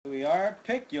we are.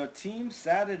 Pick your team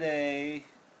Saturday.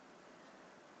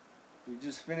 We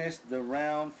just finished the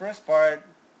round first part.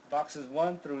 Boxes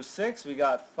 1 through 6. We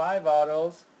got 5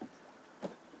 autos.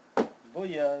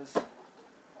 Booyahs.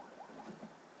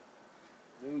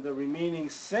 Doing the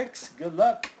remaining 6. Good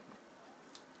luck.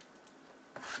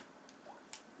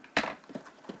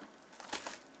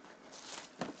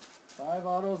 Five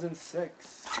autos and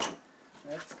 6.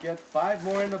 Let's get 5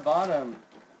 more in the bottom.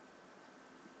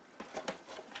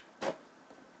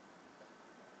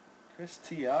 Chris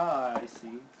T. I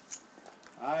see.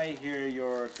 I hear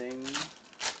your thing.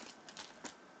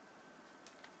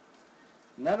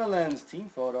 Netherlands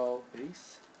team photo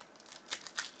base.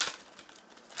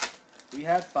 We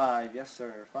had 5, yes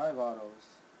sir. 5 autos.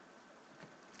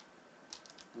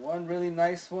 One really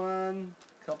nice one.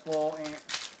 Couple.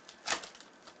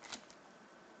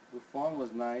 Buffon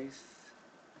was nice.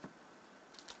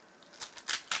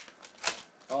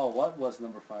 Oh, what was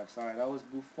number 5? Sorry, that was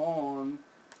Buffon.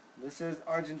 This is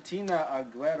Argentina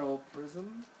Aguero Prizm.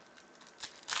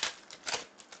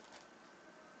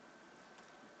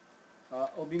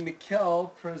 Obi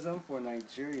Mikel Prizm for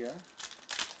Nigeria.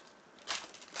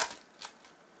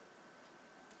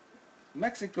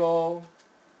 Mexico,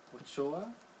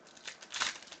 Ochoa.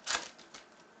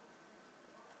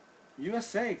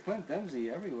 USA, Clint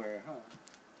Dempsey, everywhere, huh?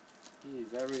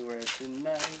 He's everywhere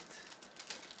tonight.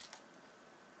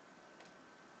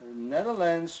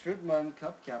 Netherlands, Strutman,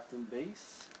 Cup Captain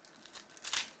base.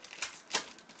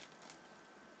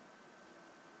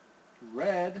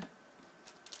 Red.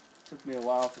 Took me a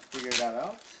while to figure that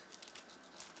out.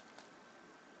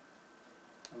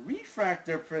 A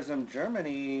refractor prism,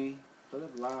 Germany,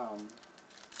 Philipp Lahm.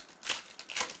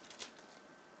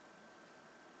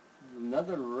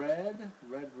 Another red.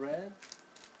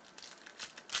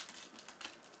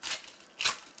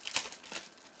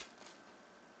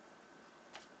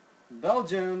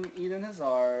 Belgium, Eden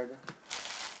Hazard.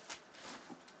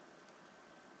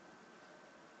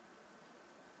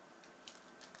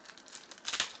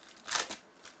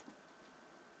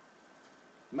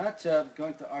 Matchup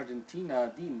going to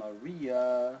Argentina, Di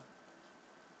Maria.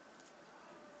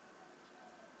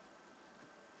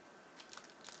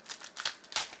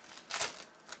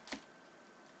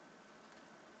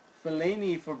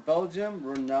 Fellaini for Belgium,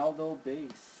 Ronaldo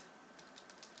base.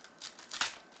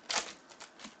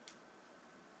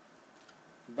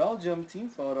 Belgium team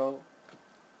photo.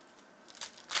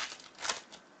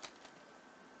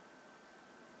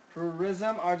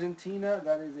 Prizm Argentina,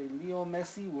 that is a Leo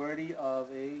Messi worthy of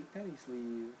a penny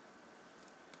sleeve.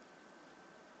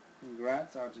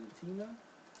 Congrats Argentina.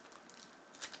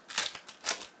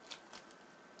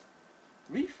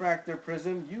 Refractor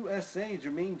Prism USA,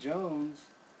 Jermaine Jones.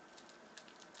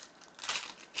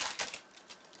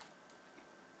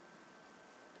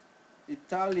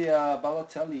 Italia,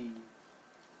 Balotelli.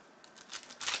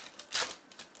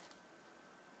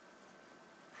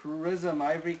 Prizm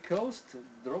Ivory Coast,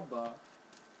 Drogba.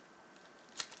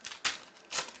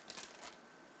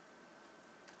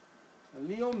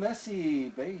 Leo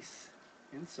Messi base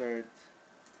insert.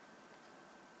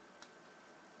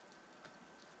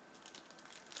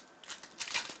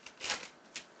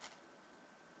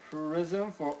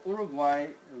 Prizm for Uruguay,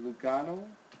 Lugano.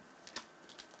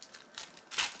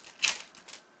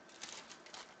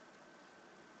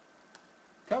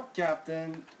 Cup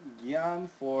Captain, Gian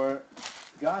for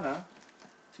Ghana.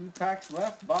 2 packs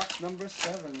left, box number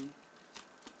 7.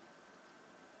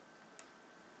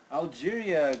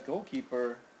 Algeria,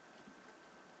 goalkeeper.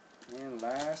 And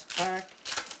last pack,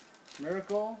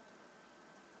 Miracle.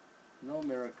 No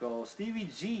miracle. Stevie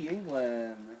G,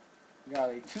 England. Got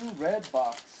a 2 red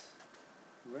box.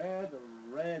 Red.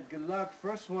 Good luck.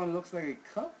 First one looks like a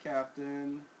Cup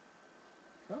Captain.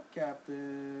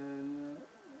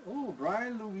 Oh,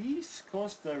 Brian Luis,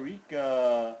 Costa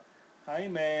Rica.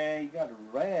 Jaime, you got a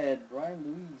red. Brian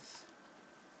Luis.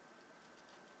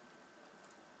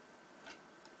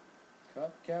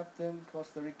 Cup Captain,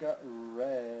 Costa Rica,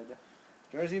 red.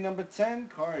 Jersey number 10,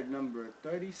 card number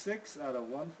 36 out of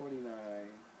 149.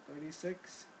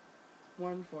 36,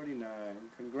 149.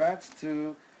 Congrats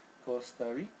to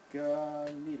Costa Rica.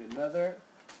 Need another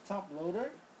top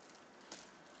loader.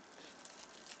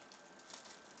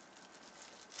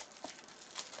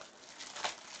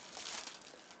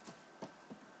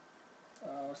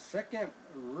 Second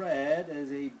red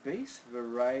is a base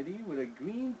variety with a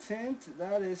green tint.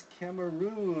 That is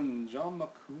Cameroon, Jean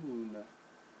Macoun.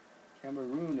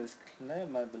 Cameroon is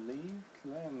Clem, I believe.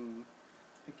 Clem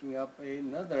picking up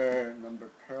another number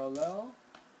parallel.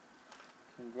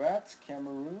 Congrats,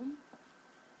 Cameroon.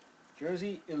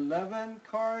 Jersey 11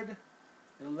 card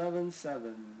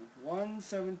 11-7.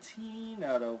 117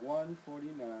 out of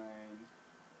 149.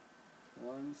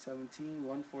 117,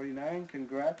 149.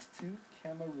 Congrats to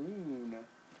Cameroon.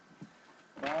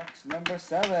 Box number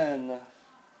 7.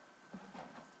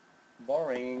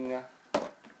 Boring.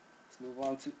 Let's move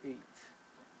on to 8.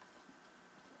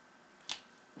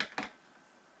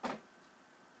 I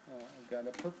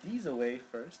gotta put these away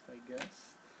first, I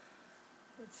guess.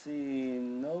 Let's see.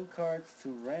 No cards to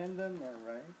random.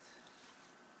 Alright.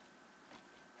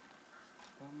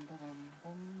 Bum, bum,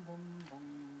 bum, bum, bum,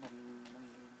 bum, bum.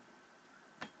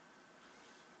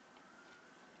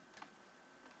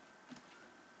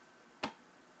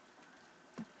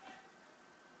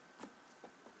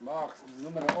 Box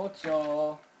número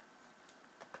 8.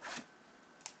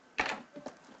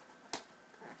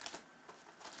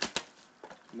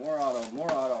 More auto,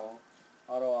 more auto.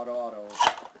 Auto, auto, auto.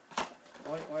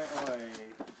 Oi, oi, oi.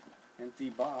 Empty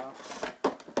box.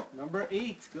 Number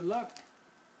 8. Good luck.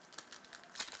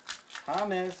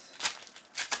 James.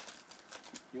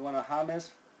 You want a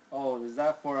James? Oh, is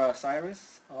that for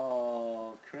Cyrus?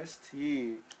 Oh,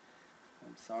 Christy.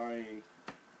 I'm sorry.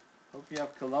 Hope you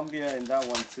have Colombia in that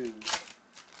one too.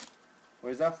 Or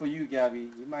is that for you,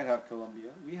 Gabby? You might have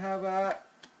Colombia. We have a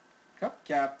Cup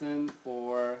Captain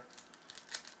for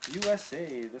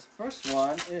USA. This first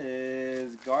one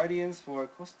is Guardians for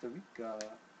Costa Rica.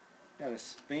 Got a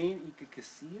Spain, Iker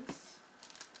Casillas.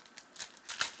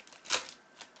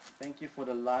 Thank you for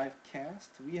the live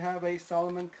cast. We have a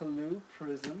Solomon Kalou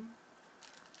Prizm.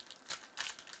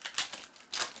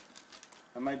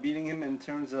 Am I beating him in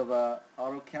terms of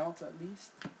auto count at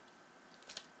least?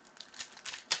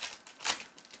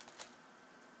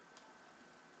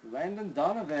 Landon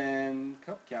Donovan,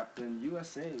 Cup Captain,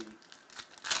 USA.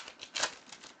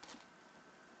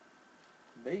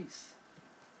 Base.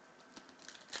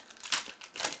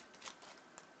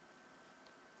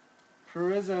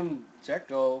 Prizm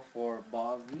Checo for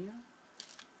Bosnia.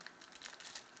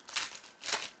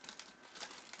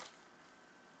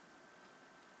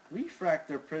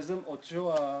 Refractor Prizm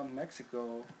Ochoa,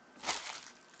 Mexico.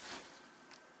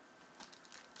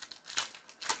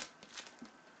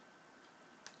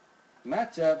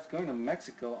 Matchups going to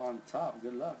Mexico on top.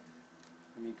 Good luck.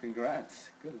 I mean, congrats.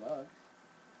 Good luck.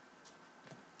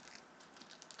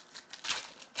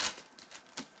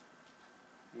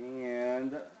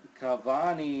 And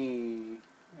Cavani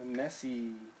and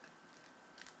Messi.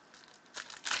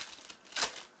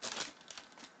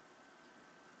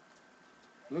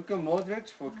 Luka Modric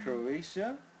for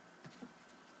Croatia.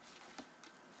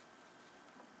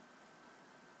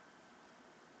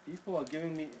 People are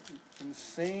giving me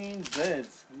insane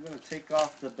bids. I'm going to take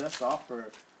off the best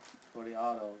offer for the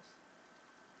autos.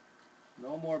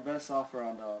 No more best offer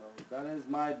on the autos. That is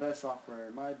my best offer.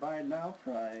 My buy now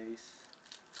price.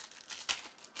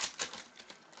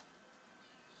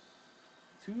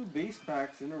 2 base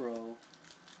packs in a row.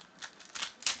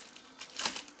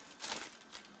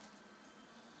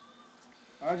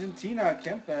 Argentina,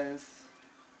 Kempes.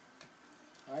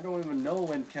 I don't even know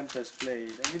when Kempes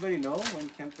played. Anybody know when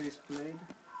Kempes played?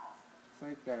 It's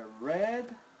like a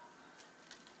red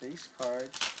base card.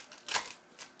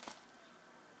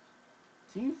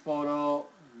 Team photo,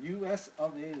 US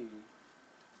of A.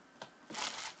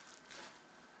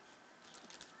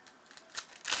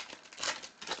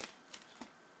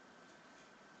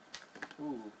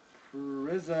 Ooh,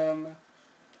 Prizm,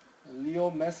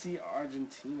 Leo Messi,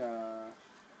 Argentina.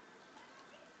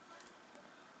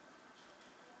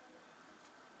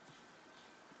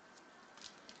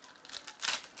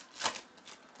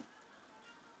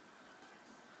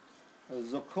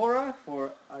 Zocora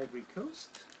for Ivory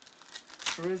Coast.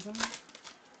 Prizm.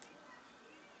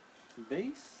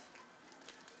 Base.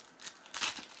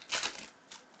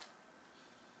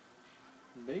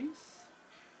 Base.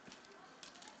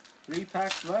 3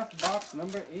 packs left, box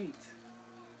number 8.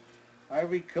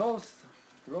 Ivory Coast,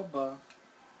 Roba.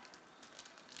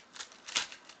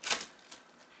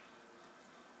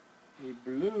 A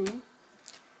blue.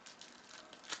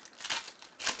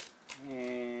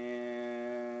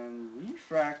 And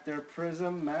refractor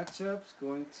Prizm matchups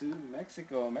going to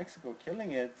Mexico. Mexico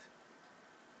killing it.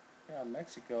 Yeah,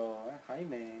 Mexico.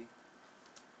 Jaime.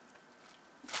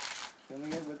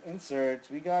 Killing it with inserts.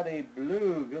 We got a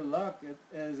blue. Good luck. It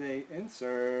is a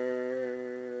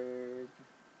insert.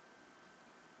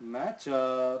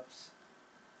 Matchups.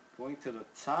 Going to the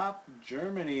top,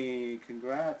 Germany.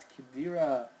 Congrats.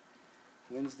 Khedira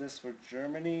wins this for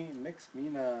Germany. Mix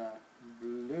Mina.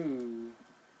 Blue.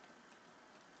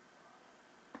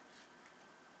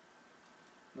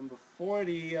 Number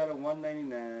 40 out of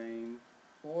 199.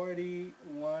 40,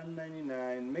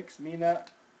 199. Mix Mina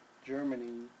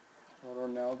Germany.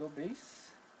 Ronaldo base.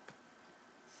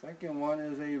 Second one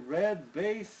is a red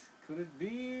base. Could it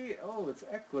be? Oh, it's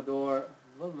Ecuador.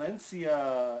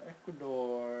 Valencia.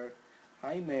 Ecuador.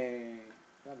 Jaime.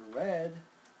 Got a red.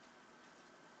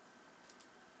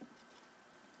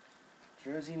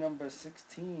 Jersey number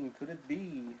 16. Could it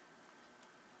be?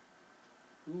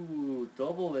 Ooh,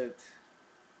 double it.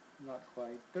 Not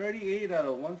quite. 38 out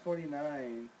of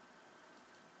 149.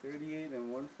 38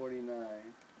 and 149.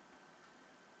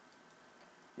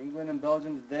 England and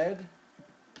Belgium's dead.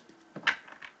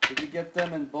 Did we get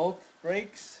them in both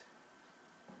breaks?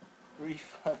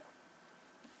 Refund.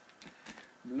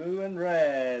 Blue and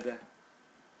red.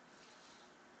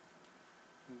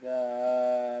 We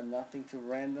got nothing to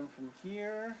random from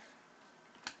here.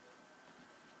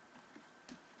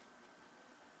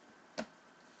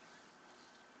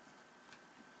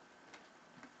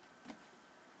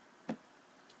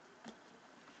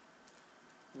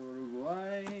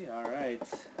 Uruguay. Alright.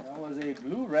 That was a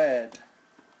blue-red.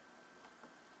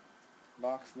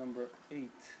 Box number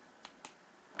 8.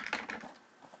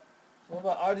 What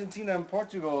about Argentina and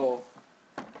Portugal?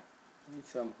 Need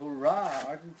some hurrah,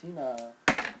 Argentina.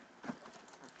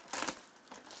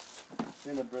 It's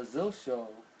in a Brazil show.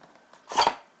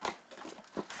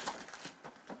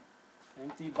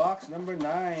 Empty box number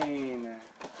 9.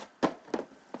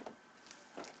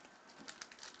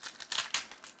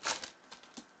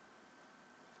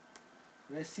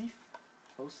 Recife,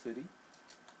 host city.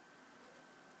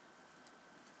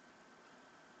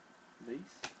 Base.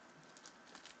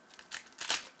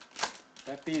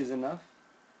 Pepe is enough.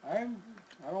 I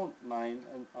don't mind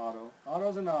an auto.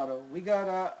 Auto's an auto. We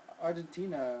got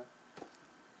Argentina.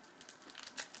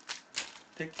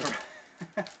 Picked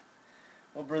her.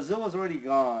 Well, Brazil was already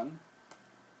gone.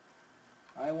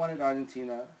 I wanted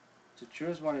Argentina.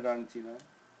 Chachurs wanted Argentina.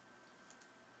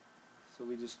 So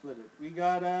we just split it. We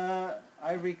got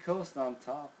Ivory Coast on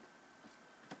top.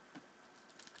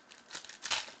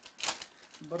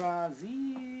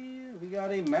 Brazil. We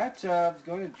got a matchup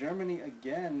going to Germany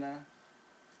again.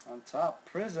 On top,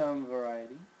 Prizm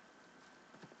variety.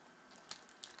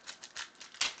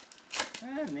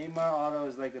 Neymar auto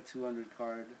is like a 200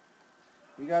 card.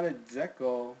 We got a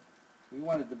Dzeko. We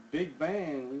wanted the Big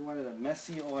Bang. We wanted a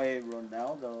Messi or a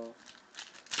Ronaldo.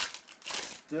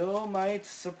 Still might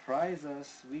surprise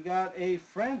us. We got a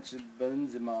French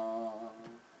Benzema.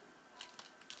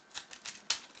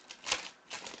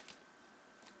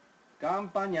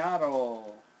 Campagnaro.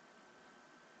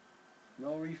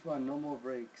 No refund, no more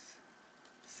breaks.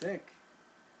 Sick.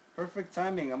 Perfect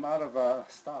timing. I'm out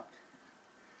of stock.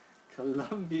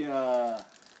 Colombia.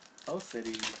 Host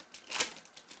city.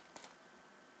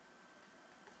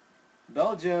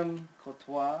 Belgium.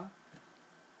 Courtois.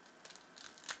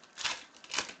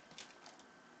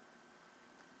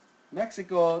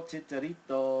 Mexico.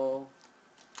 Chicharito.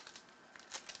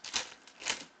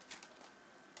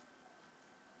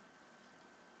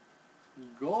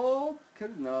 Gold?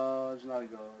 No, it's not a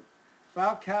gold.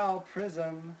 Falcao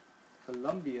Prizm,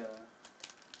 Colombia.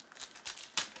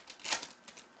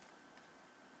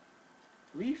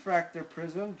 Refractor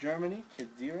Prizm, Germany,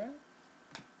 Khedira.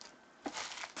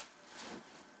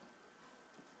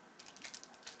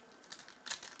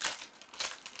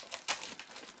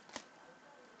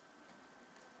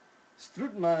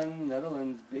 Strootman,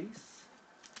 Netherlands base.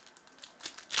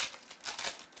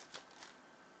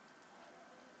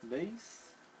 Base.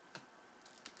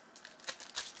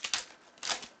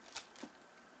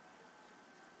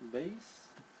 Base.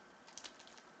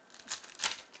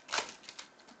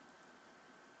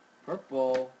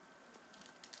 Purple.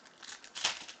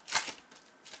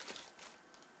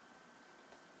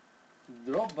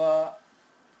 Drogba,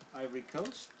 Ivory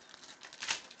Coast.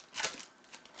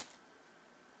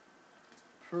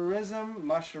 Prizm,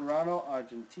 Mascherano,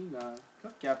 Argentina.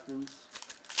 Cup captains.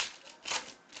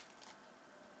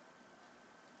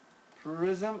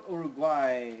 Prizm,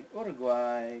 Uruguay.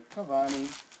 Uruguay, Cavani.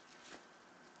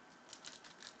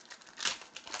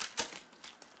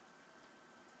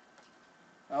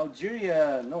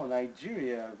 Algeria, no,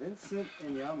 Nigeria, Vincent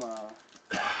Inyama.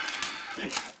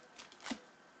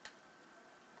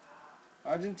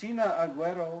 Argentina,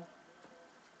 Aguero.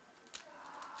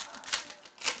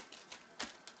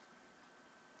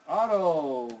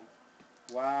 Auto.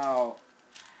 Wow.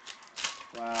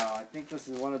 Wow, I think this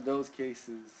is one of those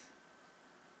cases.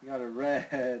 You got a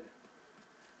red.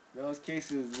 Those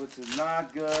cases which is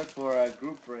not good for a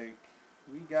group break.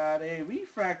 We got a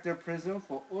refractor Prizm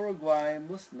for Uruguay,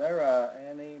 Muslera,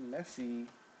 and a Messi.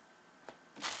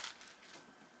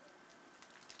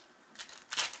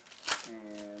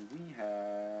 And we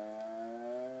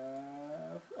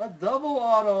have A double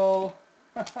auto.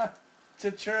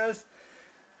 Chitris.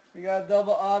 We got a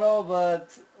double auto,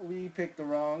 but we picked the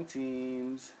wrong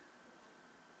teams.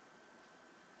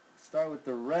 Start with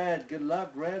the red. Good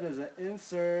luck. Red is an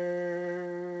insert.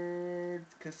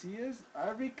 Casillas.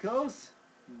 Ivory Coast.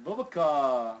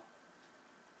 Bubakar.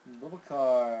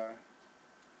 Bubakar.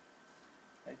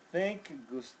 I think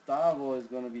Gustavo is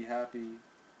going to be happy.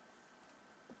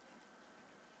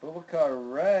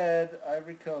 Bubakar red.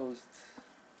 Ivory Coast.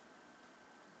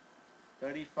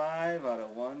 35 out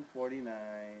of 149.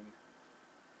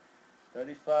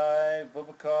 35.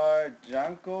 Bubakar.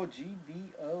 Janko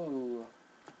GDO.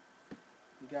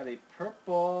 We got a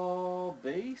purple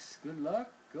base. Good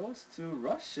luck. Goes to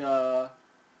Russia.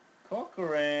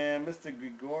 Kokorin. Mr.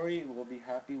 Grigori will be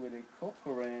happy with a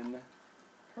Kokorin.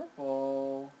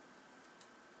 Purple.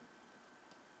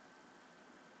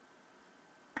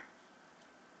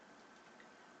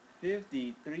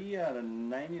 $53 out of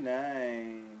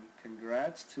 99.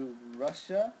 Congrats to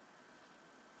Russia.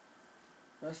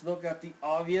 Let's look at the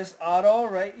obvious auto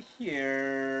right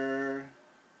here.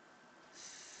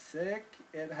 Sick.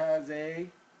 It has a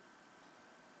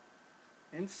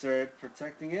insert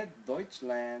protecting it.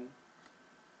 Deutschland.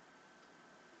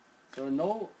 So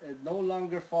it no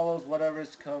longer follows whatever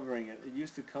is covering it. It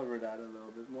used to cover that a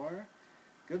little bit more.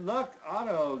 Good luck.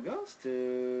 Auto goes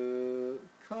to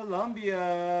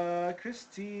Colombia.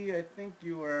 Christy, I think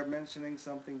you were mentioning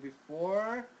something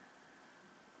before.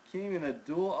 Came in a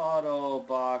dual auto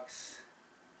box.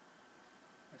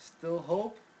 I still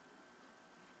hope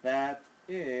that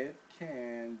it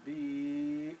can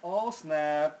be all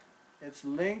snap. It's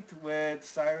linked with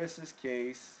Cyrus's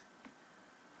case.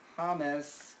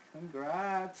 James,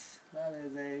 congrats. That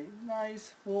is a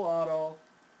nice full auto.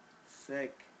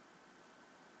 Sick.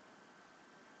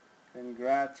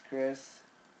 Congrats, Chris.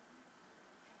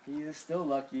 He is still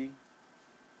lucky.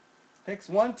 Picks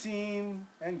one team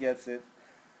and gets it.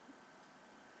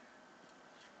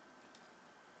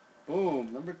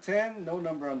 Boom. Number 10, no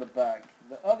number on the back.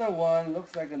 The other one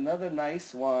looks like another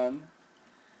nice one.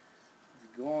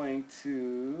 It's going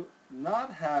to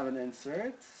not have an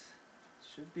insert.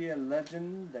 Should be a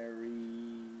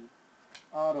legendary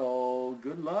auto.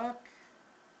 Good luck.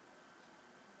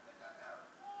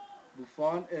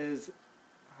 Buffon is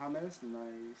James.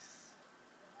 Nice.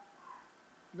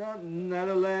 The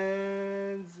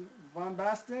Netherlands. Van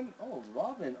Basten. Oh,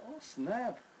 Robin. Oh,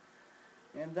 snap.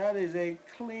 And that is a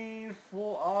clean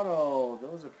full auto.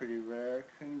 Those are pretty rare.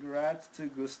 Congrats to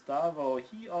Gustavo.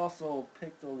 He also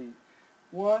picked only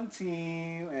one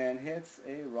team and hits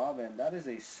a Robin. That is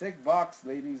a sick box,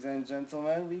 ladies and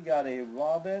gentlemen. We got a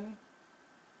Robin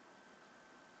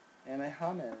and a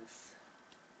James.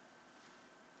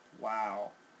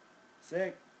 Wow.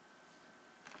 Sick.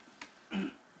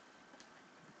 And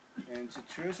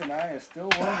Chatrus and I are still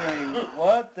wondering,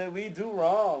 what did we do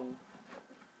wrong?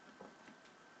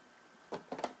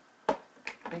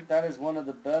 I think that is one of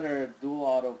the better dual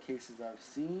auto cases I've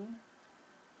seen.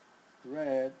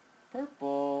 Red,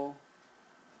 purple,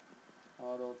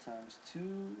 auto times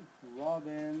 2,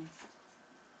 Robin,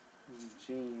 and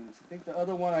James. I think the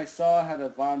other one I saw had a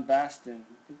Van Basten.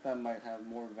 I think that might have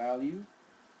more value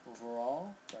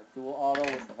overall. That dual auto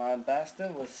with Van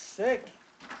Basten was sick.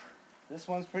 This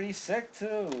one's pretty sick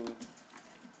too.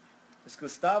 Is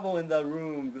Gustavo in the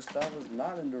room? Gustavo's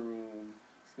not in the room.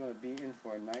 He's going to be in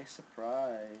for a nice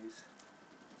surprise.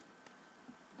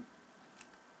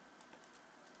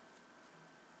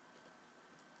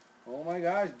 Oh my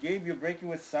gosh, Gabe, you're breaking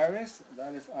with Cyrus?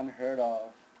 That is unheard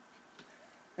of.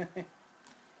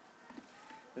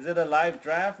 Is it a live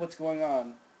draft? What's going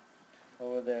on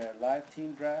over there? Live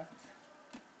team draft?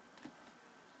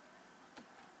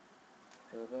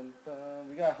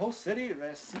 We got Host City,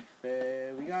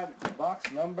 Recife. We got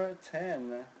box number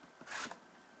 10.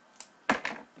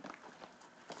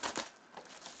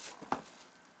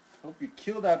 Hope you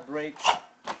kill that break.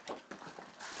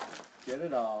 Get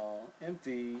it all.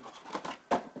 Empty.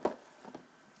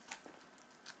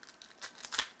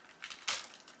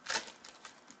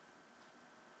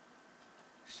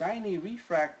 Shiny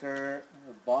Refractor,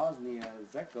 Bosnia,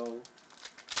 Zeko.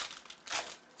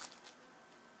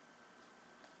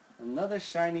 Another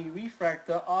shiny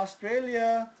refractor,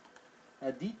 Australia,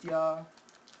 Aditya.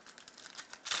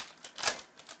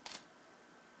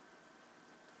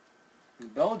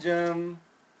 Belgium.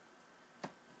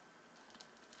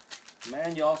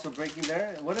 Man, you're also breaking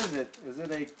there. What is it? Is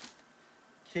it a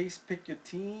case pick your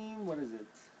team? What is it?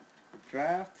 A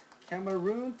draft.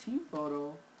 Cameroon team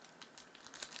photo.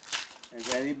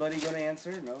 Is anybody going to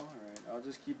answer? No? Alright, I'll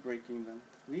just keep breaking them.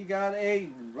 We got a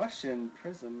Russian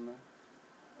Prism.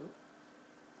 Oh,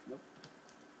 nope.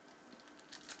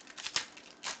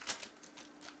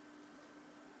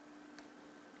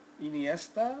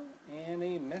 Iniesta, and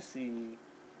a Messi.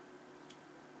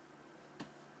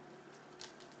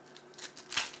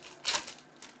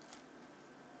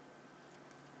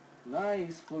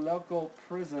 Nice Fulelco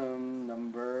Prizm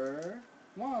number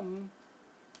 1.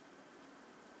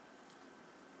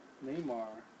 Neymar.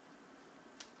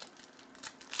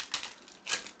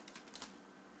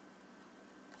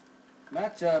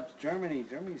 Matchups, Germany.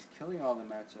 Germany's killing all the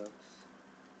matchups.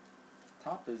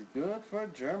 Top is good for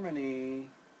Germany.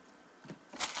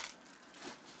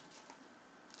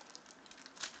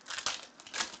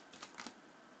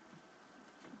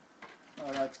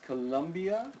 Oh, that's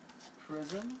Colombia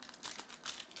Prizm.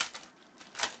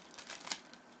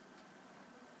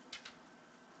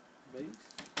 Base.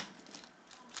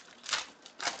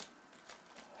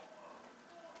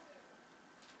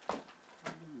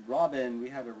 Robin. We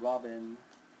had a Robin.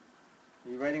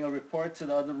 Are you writing a report to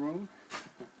the other room?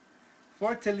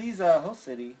 Fortaleza, host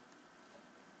city.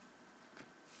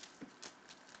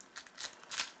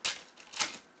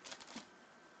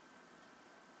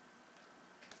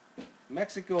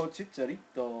 Mexico,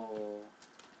 Chicharito.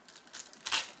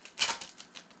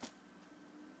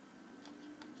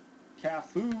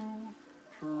 Cafu,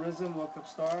 Prizm, World Cup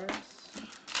Stars.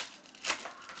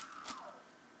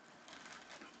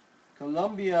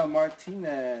 Colombia,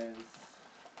 Martinez.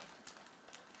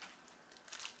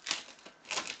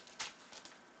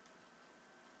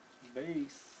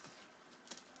 Base.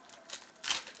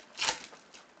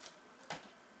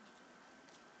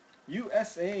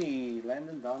 USA,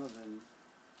 Landon Donovan.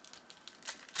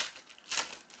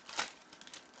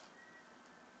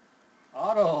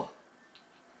 Auto.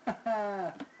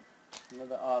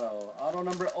 Another auto. Auto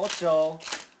number 8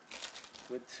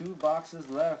 with 2 boxes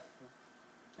left.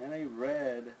 And a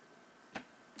red.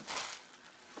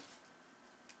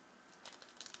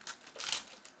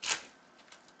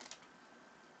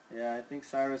 Yeah, I think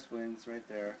Cyrus wins right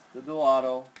there. The dual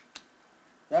auto.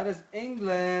 That is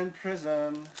England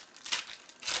Prizm.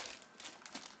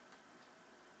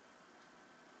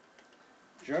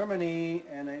 Germany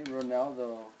and a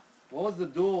Ronaldo. What was the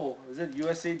duel? Is it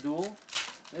USA duel?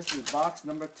 This is box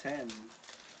number 10.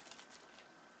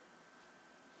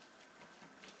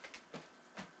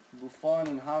 Buffon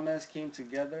and James came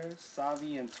together.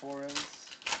 Xavi and Torres.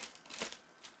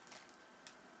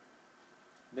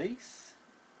 Base.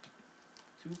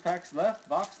 2 packs left.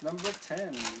 Box number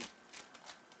 10.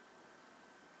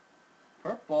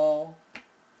 Purple.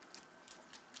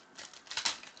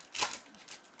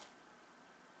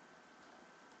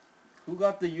 Who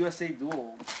got the USA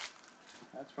duel?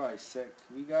 That's probably sick.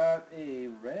 We got a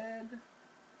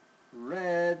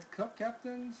red cup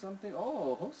captain, something.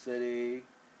 Oh, host city.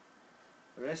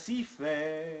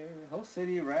 Recife. Host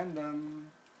city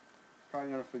random.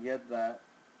 Probably gonna forget that.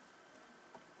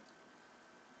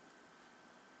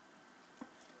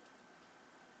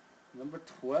 Number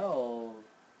 12.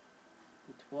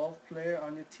 The 12th player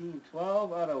on your team.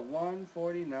 12 out of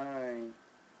 149.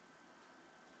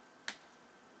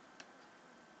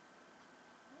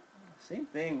 Same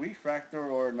thing, refractor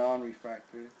or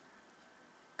non-refractor,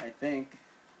 I think.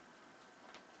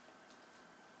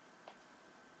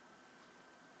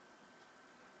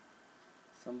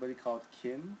 Somebody called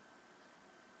Kim.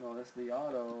 No, that's the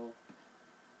auto.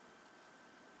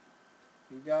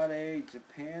 We got a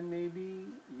Japan maybe.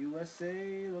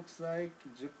 USA looks like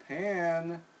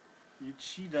Japan.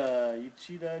 Uchida,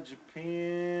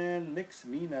 Japan. Mix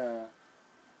Mina.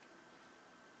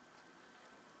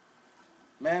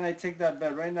 Man, I take that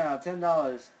bet right now.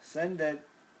 $10. Send it.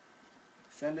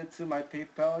 Send it to my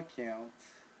PayPal account.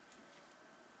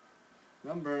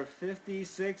 Number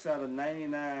 56 out of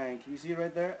 99. Can you see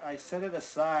right there? I set it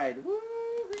aside.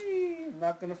 Woo-wee! I'm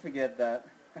not going to forget that.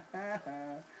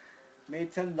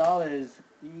 Made $10.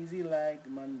 Easy like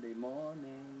Monday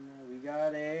morning. We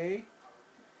got a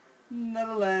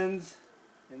Netherlands.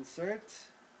 Insert.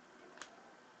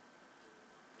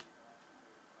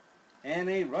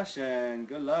 And a Russian.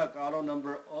 Good luck. Auto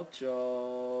number 8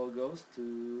 goes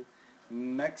to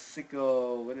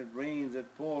Mexico. When it rains, it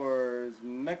pours.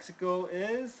 Mexico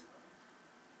is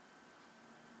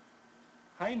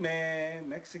Jaime.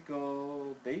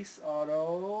 Mexico. Base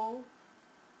auto.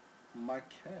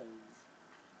 Marquez.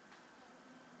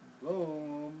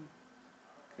 Boom.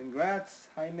 Congrats,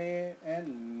 Jaime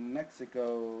and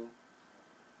Mexico.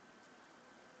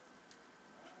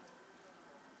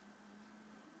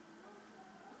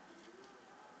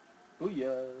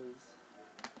 Booyahs.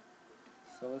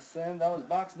 So let's send, that was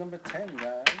box number 10,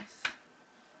 guys.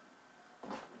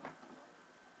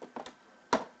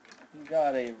 We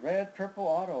got a red purple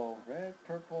auto. Red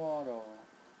purple auto.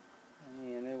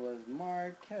 And it was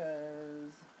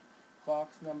Marquez.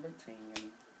 box number 10.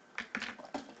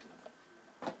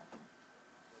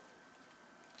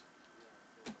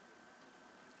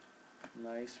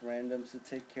 Nice randoms to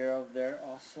take care of there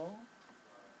also.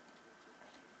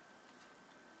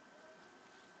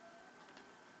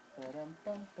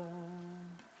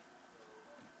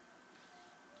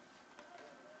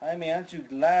 Jaime, aren't you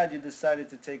glad you decided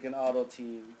to take an auto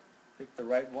team? Pick the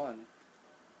right one.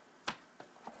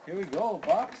 Here we go,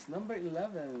 box number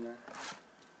 11.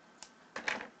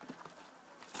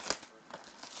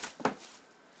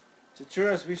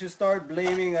 Chichuras, we should start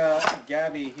blaming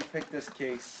Gabby. He picked this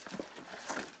case.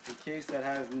 The case that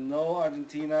has no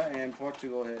Argentina and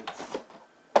Portugal hits.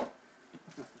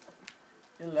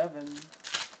 11.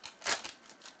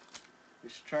 We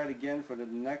should try it again for the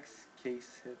next case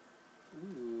hit.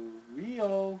 Ooh,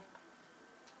 Rio.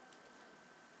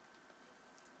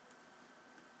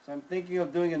 So I'm thinking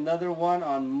of doing another one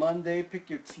on Monday.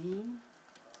 Pick your team.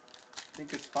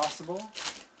 Think it's possible?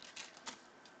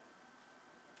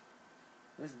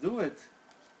 Let's do it.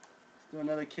 Let's do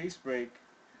another case break.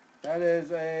 That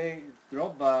is a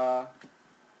Droba.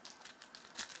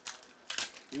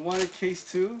 You wanted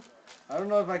case 2? I don't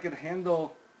know if I could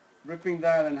handle ripping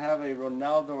that and have a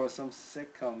Ronaldo or some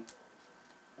sick come.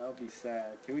 That would be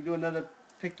sad. Can we do another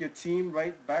pick your team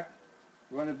right back?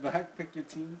 Run it back, pick your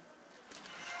team.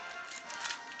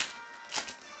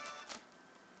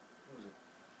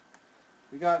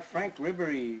 We got Frank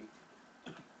Ribery.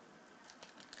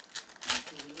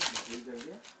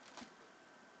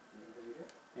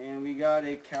 And we got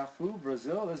a Cafu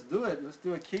Brazil. Let's do it. Let's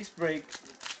do a case break.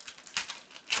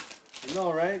 You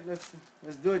know, right? Let's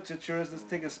do it, Chichuras. Let's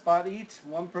take a spot each.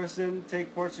 One person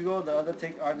take Portugal, the other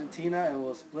take Argentina, and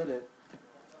we'll split it.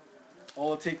 Or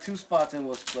we'll take 2 spots and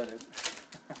we'll split it.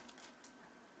 I'll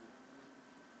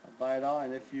buy it all,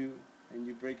 and if you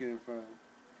break it in front of me.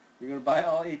 You're gonna buy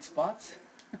all 8 spots?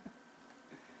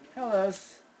 Tell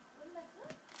us.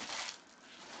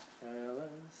 Tell us.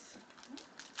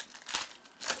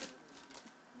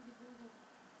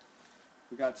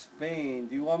 We got Spain.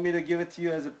 Do you want me to give it to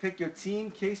you as a pick your team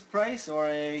case price or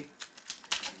a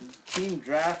team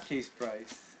draft case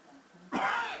price?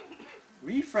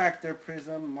 Refractor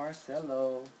Prizm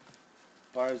Marcelo.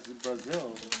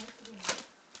 Brazil.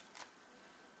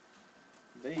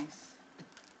 Base.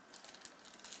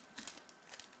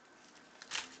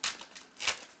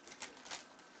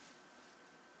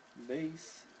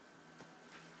 Base.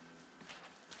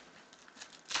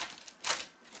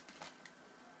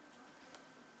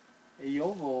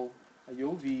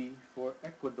 Ayovi for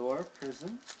Ecuador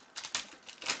Prizm.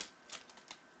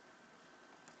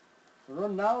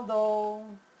 Ronaldo,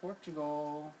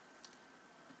 Portugal.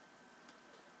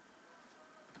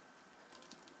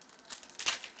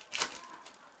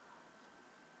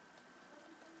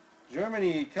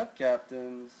 Germany Cup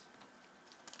Captains.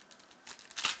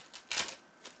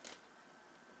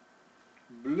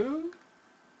 Blue.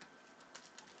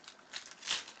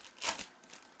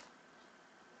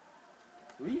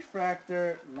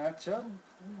 Refractor matchup.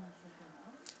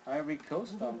 Ivory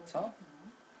Coast on top.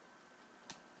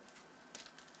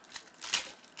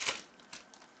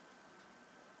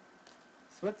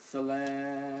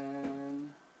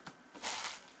 Switzerland.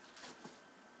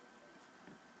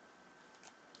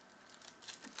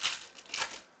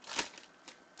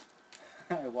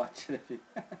 I watch it.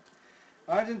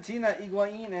 Argentina,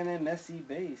 Higuain, and a Messi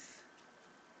base.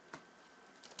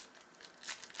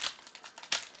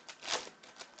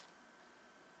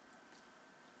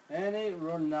 And a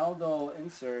Ronaldo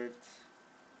insert.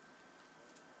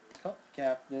 Cup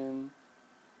captain.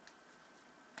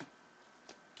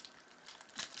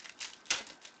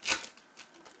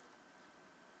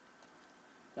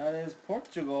 That is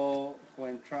Portugal,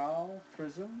 Cointral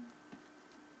Prizm.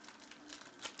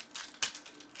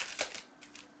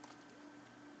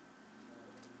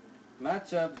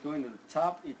 Matchup going to the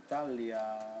top,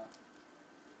 Italia.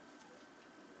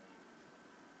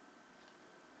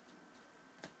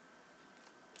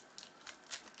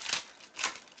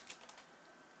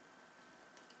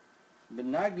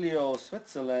 Benaglio,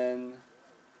 Switzerland.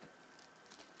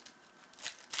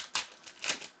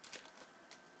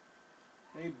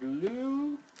 A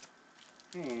blue.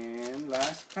 And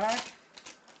last pack.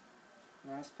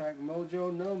 Last pack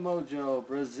mojo, no mojo.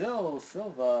 Brazil,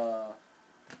 Silva.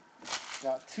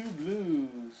 Got 2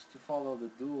 blues to follow the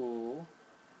duel.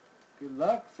 Good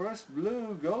luck. First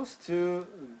blue goes to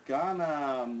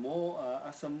Ghana.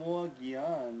 Asamoah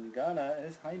Gyan. Ghana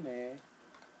is Jaime.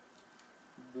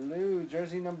 Blue,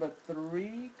 jersey number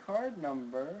 3, card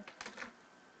number.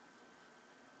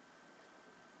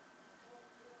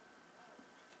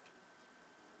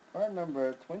 Card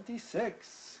number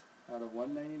 26. out of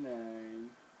 199.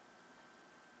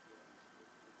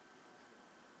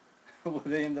 Were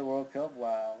they in the World Cup?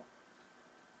 Wow.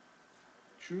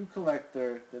 True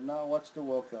collector. Did not watch the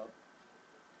World Cup.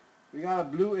 We got a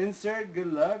blue insert.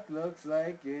 Good luck. Looks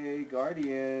like a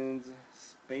Guardians.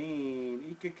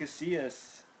 Spain. Iker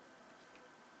Casillas.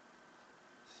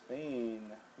 Spain.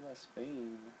 Who has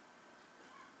Spain?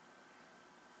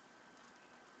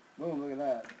 Boom, look at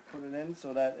that. Put it in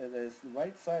so that it is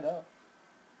right side up.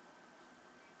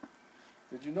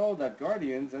 Did you know that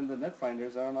Guardians and the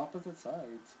Netfinders are on opposite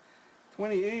sides?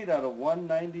 28 out of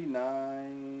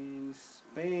 199.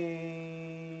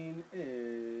 Spain is...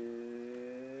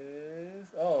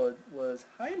 Oh, it was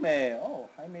Jaime. Oh,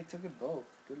 Jaime took it both.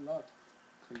 Good luck.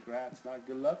 Congrats, not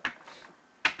good luck.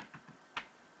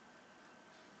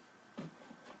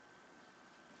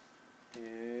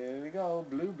 Here we go.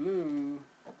 Blue, blue.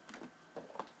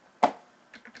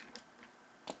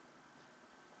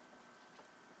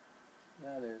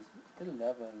 That is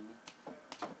 11.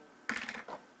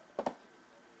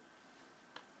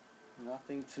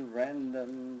 Nothing too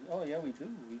random. Oh yeah, we do.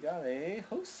 We got a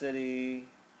host city.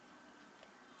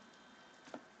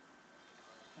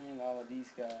 And all of these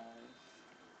guys.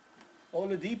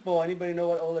 Oladipo. Anybody know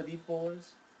what Oladipo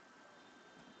is?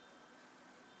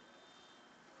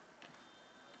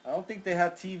 I don't think they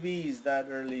had TVs that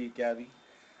early, Gabby.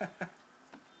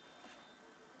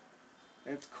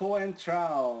 It's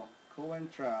Coentrao.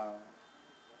 Coentrao.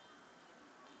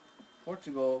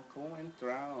 Portugal.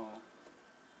 Coentrao.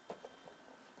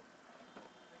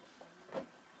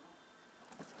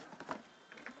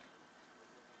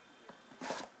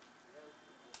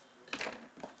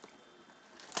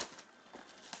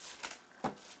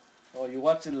 Oh, you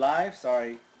watched it live?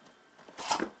 Sorry.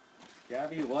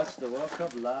 Gabby watched the World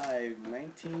Cup live.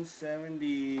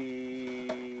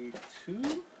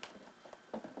 1972?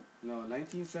 No,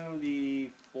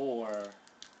 1974.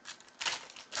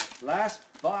 Last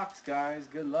box, guys.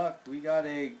 Good luck. We got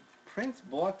a Prince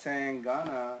Boateng,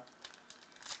 Ghana.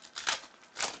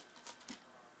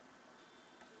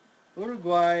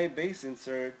 Uruguay base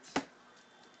insert.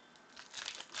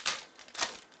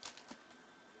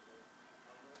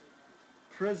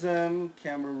 Prizm,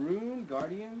 Cameroon,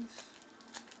 Guardians.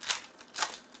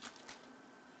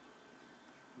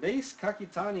 Base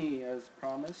Kakitani as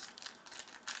promised.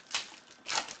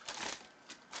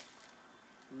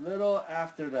 Little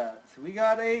after that, we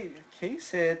got a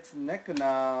case hit,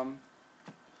 Nekonam.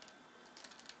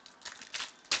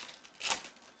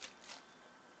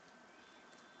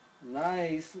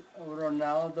 Nice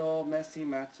Ronaldo Messi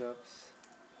matchups.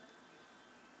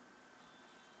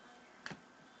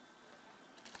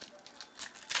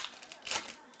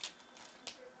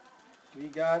 We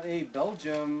got a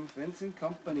Belgium Vincent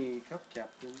Company Cup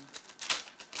captain.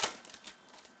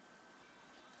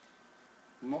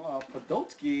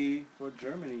 Podolski for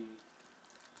Germany.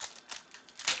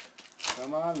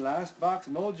 Come on, last box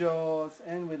mojo. Let's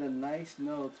end with a nice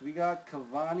note. We got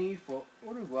Cavani for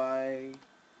Uruguay.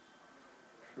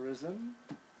 Prizm.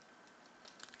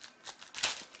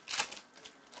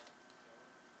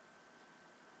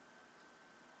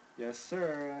 Yes,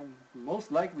 sir. And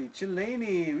most likely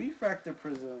Chiellini refractor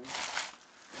prism.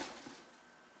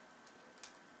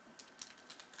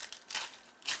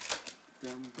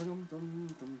 Dum, dum, dum,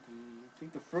 dum, dum. I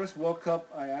think the first World Cup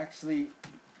I actually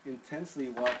intensely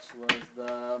watched was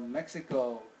the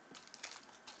Mexico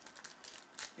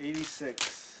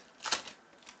 86.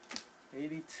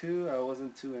 82, I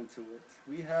wasn't too into it.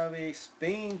 We have a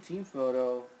Spain team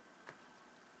photo.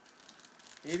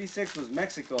 86 was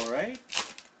Mexico, right?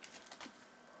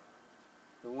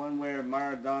 The one where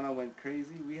Maradona went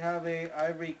crazy. We have a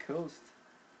Ivory Coast.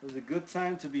 It was a good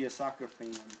time to be a soccer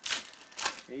fan.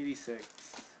 86.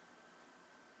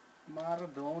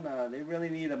 Maradona. They really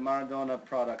need a Maradona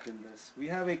product in this. We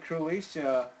have a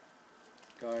Croatia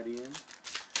Guardian.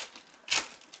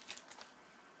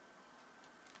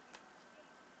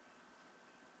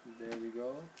 There we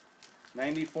go.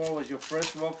 94 was your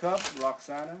first World Cup,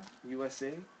 Roxana,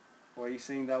 USA? Or are you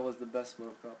saying that was the best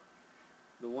World Cup?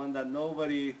 The one that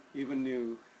nobody even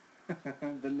knew.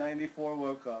 The 94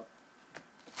 World Cup.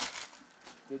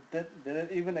 Did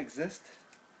it even exist?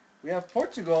 We have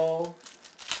Portugal.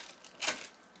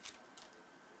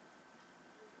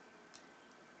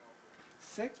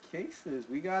 Sick cases.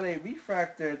 We got a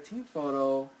refractor team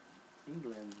photo.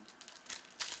 England.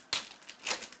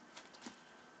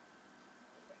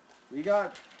 We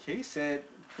got case hit.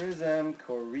 Prizm,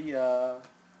 Korea.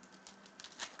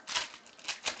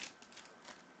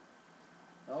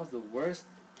 That was the worst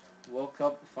World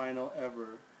Cup final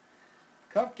ever.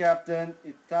 Cup captain,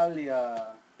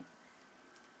 Italia.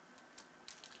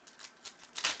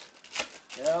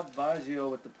 Yep, Baggio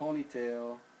with the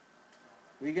ponytail.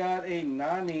 We got a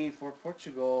Nani for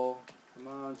Portugal. Come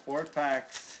on, 4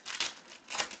 packs.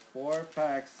 4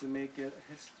 packs to make it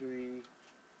history.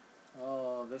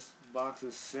 Oh, this box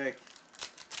is sick.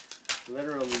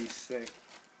 Literally sick.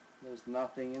 There's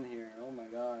nothing in here. Oh my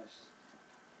gosh.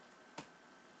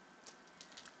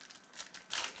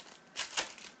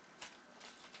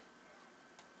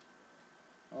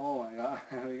 Oh my god,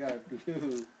 we got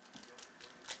blue.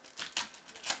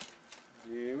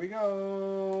 Here we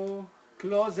go.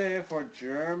 Klose for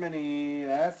Germany.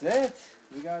 That's it.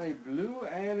 We got a blue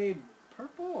and a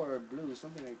purple or blue,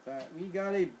 something like that. We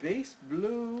got a base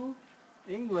blue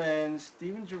England,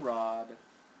 Steven Gerrard.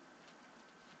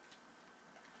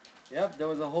 Yep, there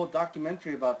was a whole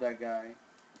documentary about that guy.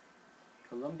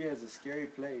 Colombia is a scary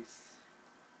place.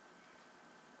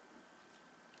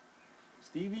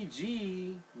 Stevie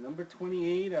G, number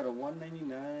 28 out of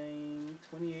 199.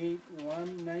 28,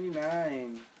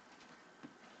 199.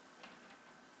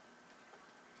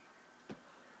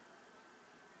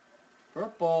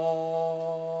 Purple.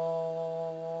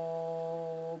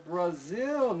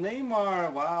 Brazil,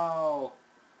 Neymar. Wow.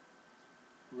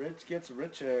 Rich gets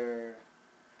richer.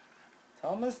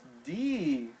 Thomas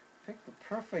D. Picked the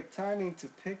perfect timing to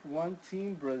pick one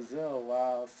team, Brazil.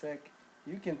 Wow, sick.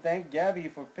 You can thank Gabby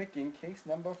for picking case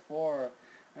number 4.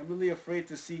 I'm really afraid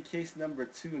to see case number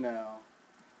 2 now.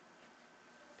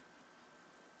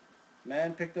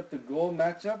 Man picked up the gold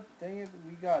matchup. Dang it,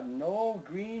 we got no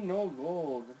green, no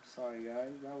gold. I'm sorry, guys.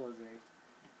 That was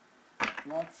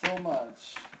not so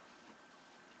much.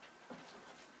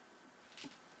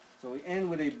 So we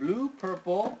end with a blue,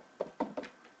 purple,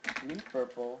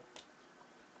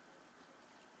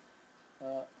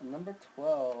 number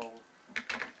 12.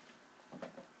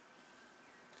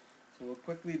 So we'll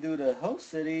quickly do the host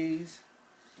cities,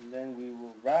 and then we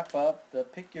will wrap up the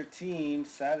Pick Your Team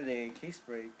Saturday case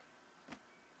break.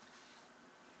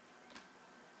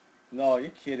 No,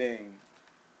 you're kidding.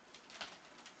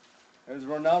 There's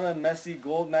Ronaldo and Messi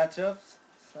gold matchups.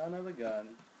 Son of a gun.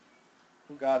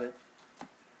 Who got it?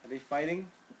 Are they fighting?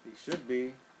 They should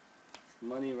be. It's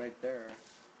money right there.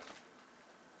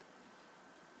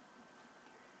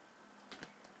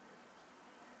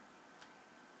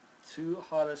 Two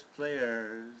hottest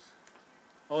players.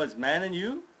 Oh, it's Man and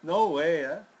You? No way.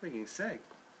 That's freaking sick.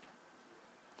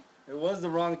 It was the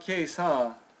wrong case,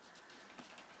 huh?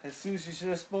 Jesus, you should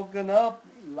have spoken up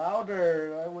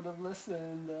louder. I would have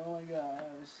listened. Oh my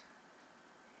gosh.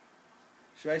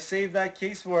 Should I save that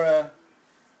case for a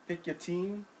pick your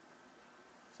team?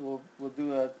 So we'll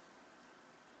do a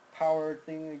power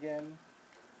thing again.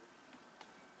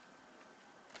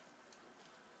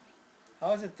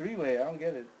 How is it 3-way? I don't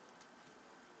get it.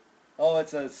 Oh,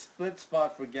 it's a split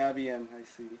spot for Gabby and I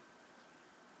see.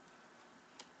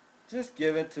 Just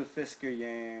give it to Fisker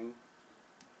Yang.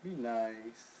 Be nice.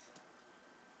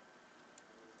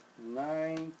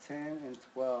 9, 10, and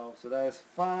 12. So that is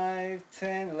 5,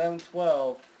 10, 11,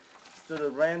 12. Let's do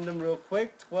the random real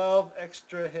quick. 12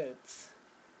 extra hits.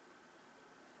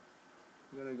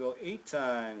 I'm going to go 8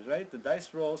 times, right? The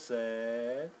dice roll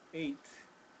said 8.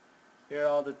 Here are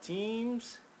all the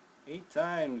teams. 8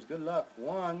 times. Good luck.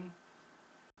 1,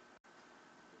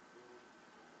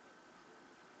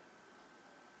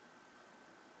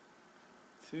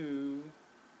 2,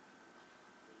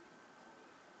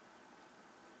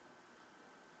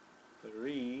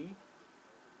 3,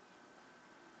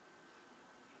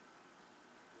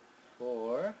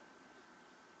 4,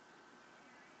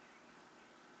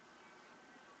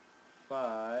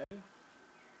 5,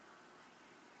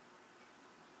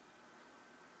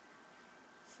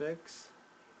 6,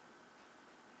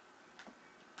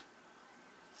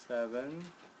 7,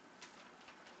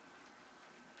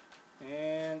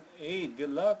 and 8. Good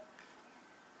luck.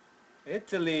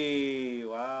 Italy.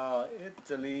 Wow,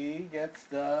 Italy gets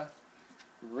the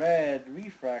red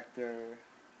refractor.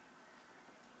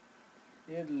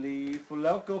 Italy.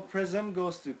 Fulelco Prizm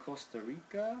goes to Costa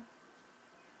Rica.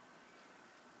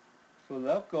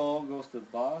 Fulelco goes to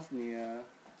Bosnia.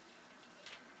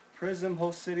 Prizm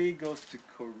Host City goes to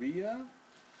Korea.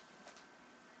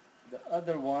 The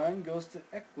other one goes to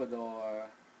Ecuador.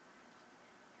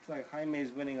 Looks like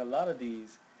Jaime's winning a lot of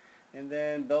these. And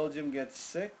then Belgium gets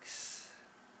 6.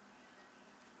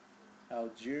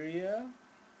 Algeria.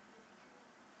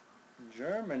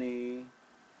 Germany.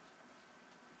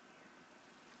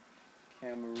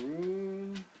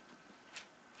 Cameroon.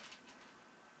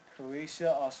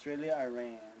 Croatia, Australia,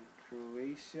 Iran.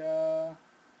 Croatia,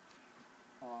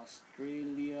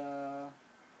 Australia,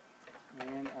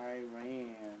 and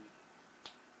Iran.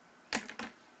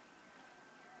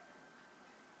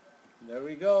 There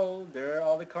we go. There are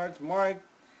all the cards marked.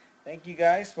 Thank you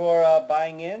guys for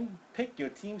buying in. Pick your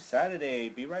team Saturday.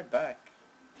 Be right back.